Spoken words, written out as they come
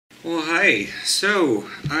Well, hi. So,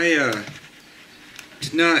 I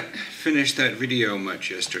did not finish that video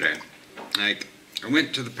much yesterday. I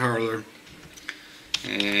went to the parlor,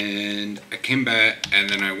 and I came back,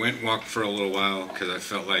 and then I went and walked for a little while, because I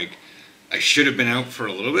felt like I should have been out for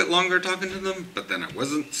a little bit longer talking to them, but then I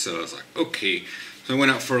wasn't, so I was like, okay. So I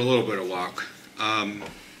went out for a little bit of walk.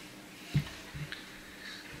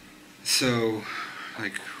 So,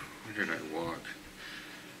 like, where did I walk?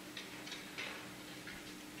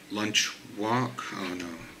 Lunch walk? Oh no.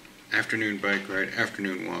 Afternoon bike ride,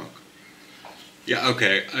 afternoon walk. Yeah,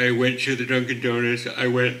 okay. I went to the Dunkin' Donuts. I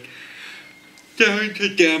went down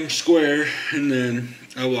to Dam Square, and then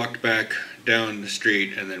I walked back down the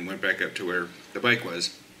street and then went back up to where the bike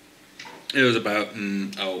was. It was about,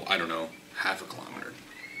 I don't know, half a kilometer.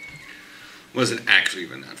 Wasn't actually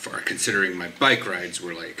even that far, considering my bike rides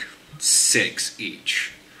were like 6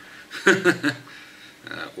 each.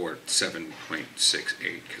 Or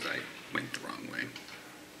 7.68, because I went the wrong way.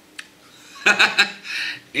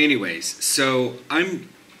 Anyways, so I'm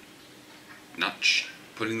not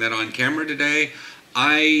putting that on camera today.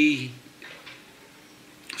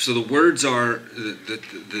 So the words are,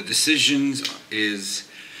 the decisions is,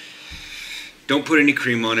 don't put any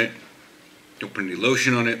cream on it, don't put any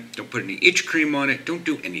lotion on it, don't put any itch cream on it, don't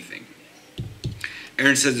do anything.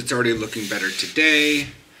 Erin says it's already looking better today.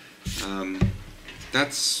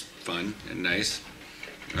 That's fun and nice.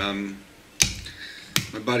 My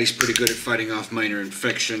body's pretty good at fighting off minor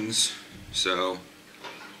infections, so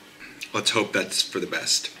let's hope that's for the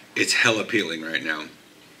best. It's hell appealing right now.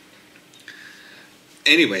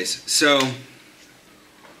 Anyways, so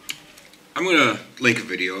I'm gonna link a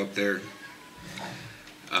video up there.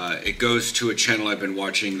 It goes to a channel I've been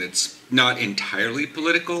watching that's not entirely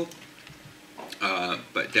political,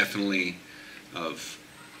 but definitely of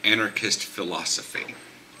anarchist philosophy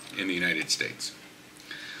in the United States.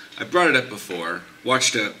 I brought it up before,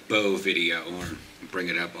 watched a Bo video, or bring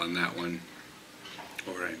it up on that one,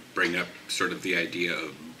 or I bring up sort of the idea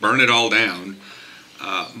of burn it all down,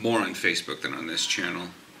 more on Facebook than on this channel.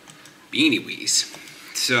 Anyways,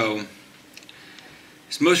 so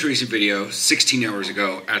this most recent video, 16 hours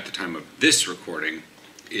ago at the time of this recording,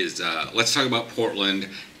 is let's talk about Portland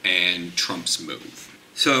and Trump's move.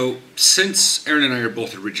 So, since Erin and I are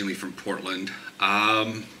both originally from Portland,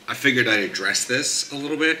 I figured I'd address this a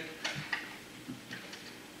little bit.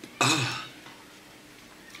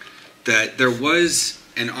 That there was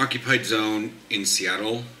an occupied zone in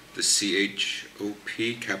Seattle, the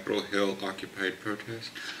CHOP, Capitol Hill Occupied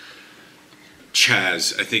Protest.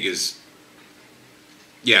 Chaz, I think is,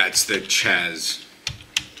 yeah, it's the Chaz.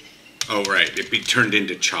 Oh, right, it be turned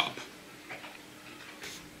into CHOP.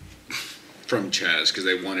 From Chaz, because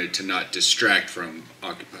they wanted to not distract from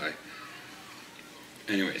Occupy.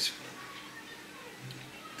 Anyways.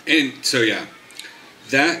 And so, yeah.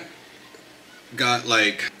 That got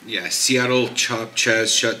like, yeah, Seattle CHOP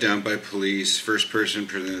Chaz shut down by police. First person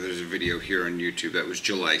prisoner. There's a video here on YouTube. That was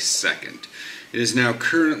July 2nd. It is now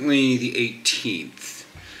currently the 18th.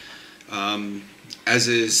 As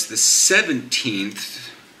is the 17th.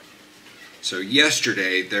 So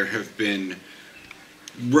yesterday, there have been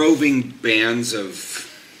roving bands of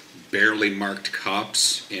barely marked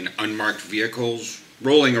cops in unmarked vehicles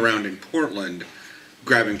rolling around in Portland,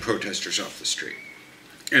 grabbing protesters off the street.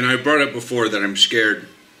 And I brought up before that I'm scared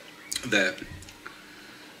that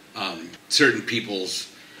certain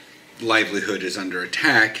people's livelihood is under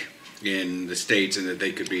attack in the States and that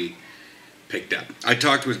they could be picked up. I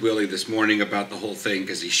talked with Willie this morning about the whole thing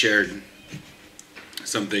because he shared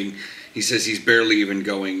something. He says he's barely even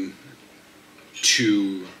going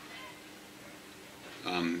to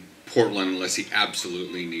Portland unless he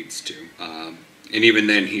absolutely needs to. And even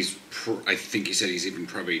then, I think he said he's even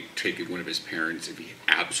probably taking one of his parents if he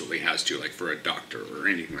absolutely has to, like for a doctor or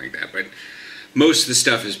anything like that. But most of the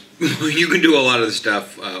stuff is, you can do a lot of the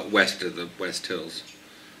stuff west of the West Hills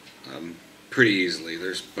pretty easily.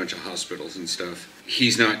 There's a bunch of hospitals and stuff.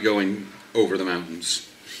 He's not going over the mountains,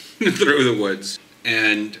 through the woods.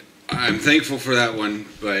 And I'm thankful for that one,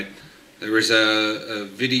 but there was a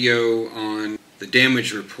video on the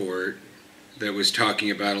damage report that was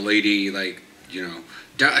talking about a lady, like, you know,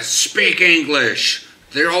 speak English,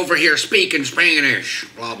 they're over here speaking Spanish,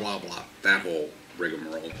 blah, blah, blah, that whole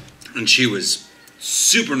rigmarole. And she was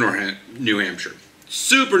super New Hampshire.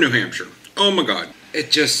 Super New Hampshire. Oh my God.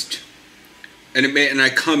 It just, and I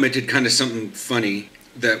commented kind of something funny,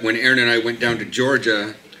 that when Erin and I went down to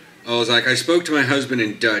Georgia, I was like, I spoke to my husband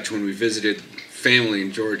in Dutch when we visited family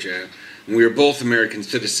in Georgia, and we were both American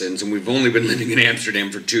citizens, and we've only been living in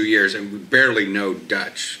Amsterdam for 2 years, and we barely know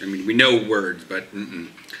Dutch. I mean, we know words, but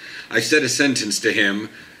I said a sentence to him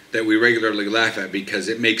that we regularly laugh at because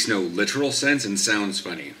it makes no literal sense and sounds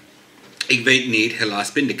funny. Ik weet niet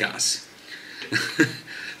helaas pindakaas.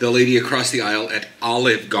 The lady across the aisle at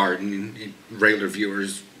Olive Garden, regular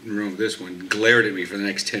viewers remember this one, glared at me for the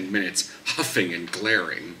next 10 minutes, huffing and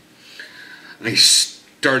glaring. I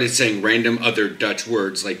started saying random other Dutch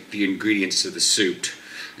words like the ingredients to the soup,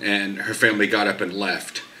 and her family got up and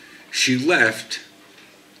left. She left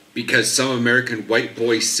because some American white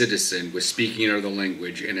boy citizen was speaking another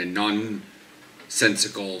language in a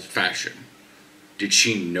nonsensical fashion. Did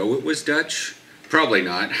she know it was Dutch? Probably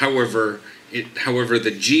not. However,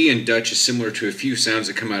 the G in Dutch is similar to a few sounds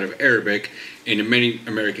that come out of Arabic in many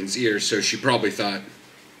Americans' ears, so she probably thought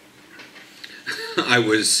I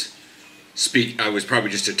was probably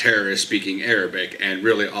just a terrorist speaking Arabic, and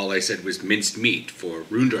really all I said was minced meat for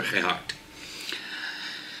Rundergehakt.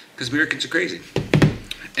 Because Americans are crazy.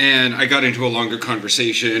 And I got into a longer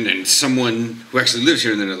conversation, and someone who actually lives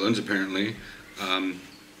here in the Netherlands, apparently, on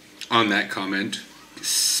that comment,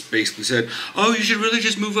 basically said, "Oh, you should really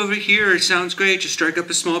just move over here. It sounds great. Just strike up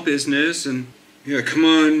a small business, and yeah, come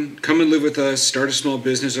and live with us. Start a small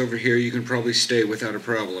business over here. You can probably stay without a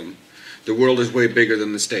problem. The world is way bigger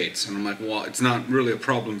than the States." And I'm like, well, it's not really a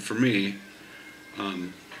problem for me. I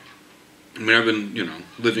mean, I've been,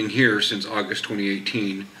 living here since August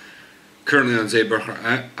 2018. Currently on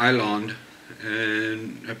Zeeburger Island,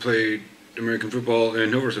 and I played American football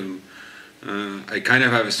in Hilversum. I kind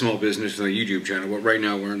of have a small business on a YouTube channel, but right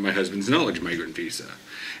now we're on my husband's knowledge migrant visa.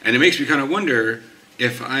 And it makes me kind of wonder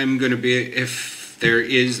if there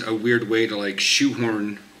is a weird way to like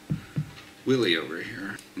shoehorn Willie over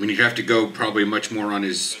here. I mean, he'd have to go probably much more on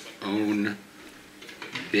his own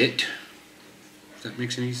bit, if that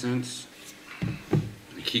makes any sense.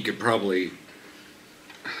 Like he could probably,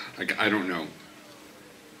 I don't know.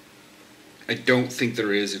 I don't think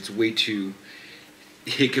there is. It's way too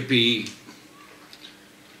hiccupy.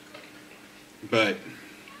 But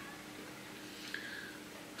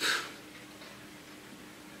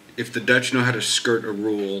if the Dutch know how to skirt a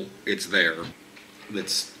rule, it's there.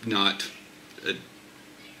 That's not,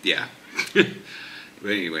 yeah. But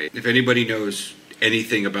anyway, if anybody knows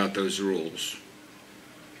anything about those rules,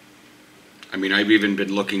 I mean, I've even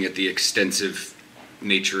been looking at the extensive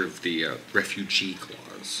nature of the refugee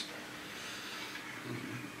clause,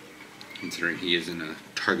 considering he is in a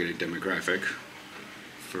targeted demographic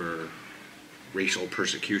for racial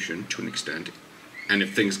persecution to an extent, and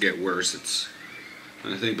if things get worse, it's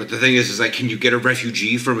another thing. But the thing is like, can you get a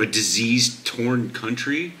refugee from a disease-torn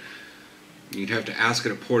country? You'd have to ask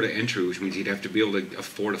at a port of entry, which means you'd have to be able to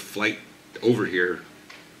afford a flight over here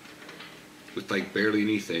with like barely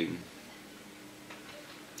anything.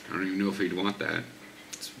 I don't even know if he'd want that.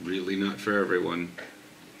 It's really not for everyone.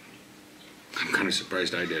 I'm kind of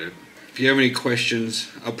surprised I did it. If you have any questions,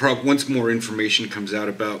 once more information comes out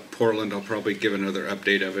about Portland, I'll probably give another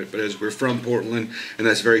update of it. But as we're from Portland, and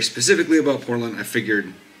that's very specifically about Portland, I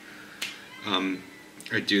figured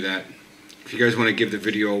I'd do that. If you guys want to give the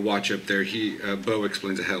video a watch up there, Bo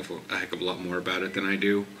explains a heck of a lot more about it than I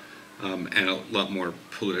do, and a lot more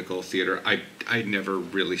political theater. I never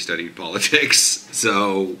really studied politics,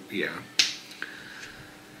 so yeah.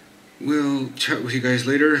 We'll chat with you guys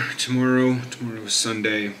later. Tomorrow is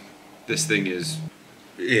Sunday. This thing is,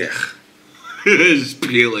 it's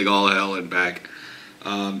peeling all hell and back.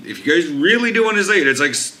 If you guys really do want to say it,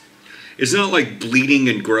 it's not like bleeding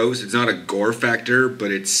and gross. It's not a gore factor,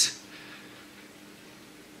 but it's,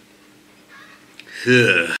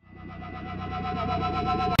 ugh.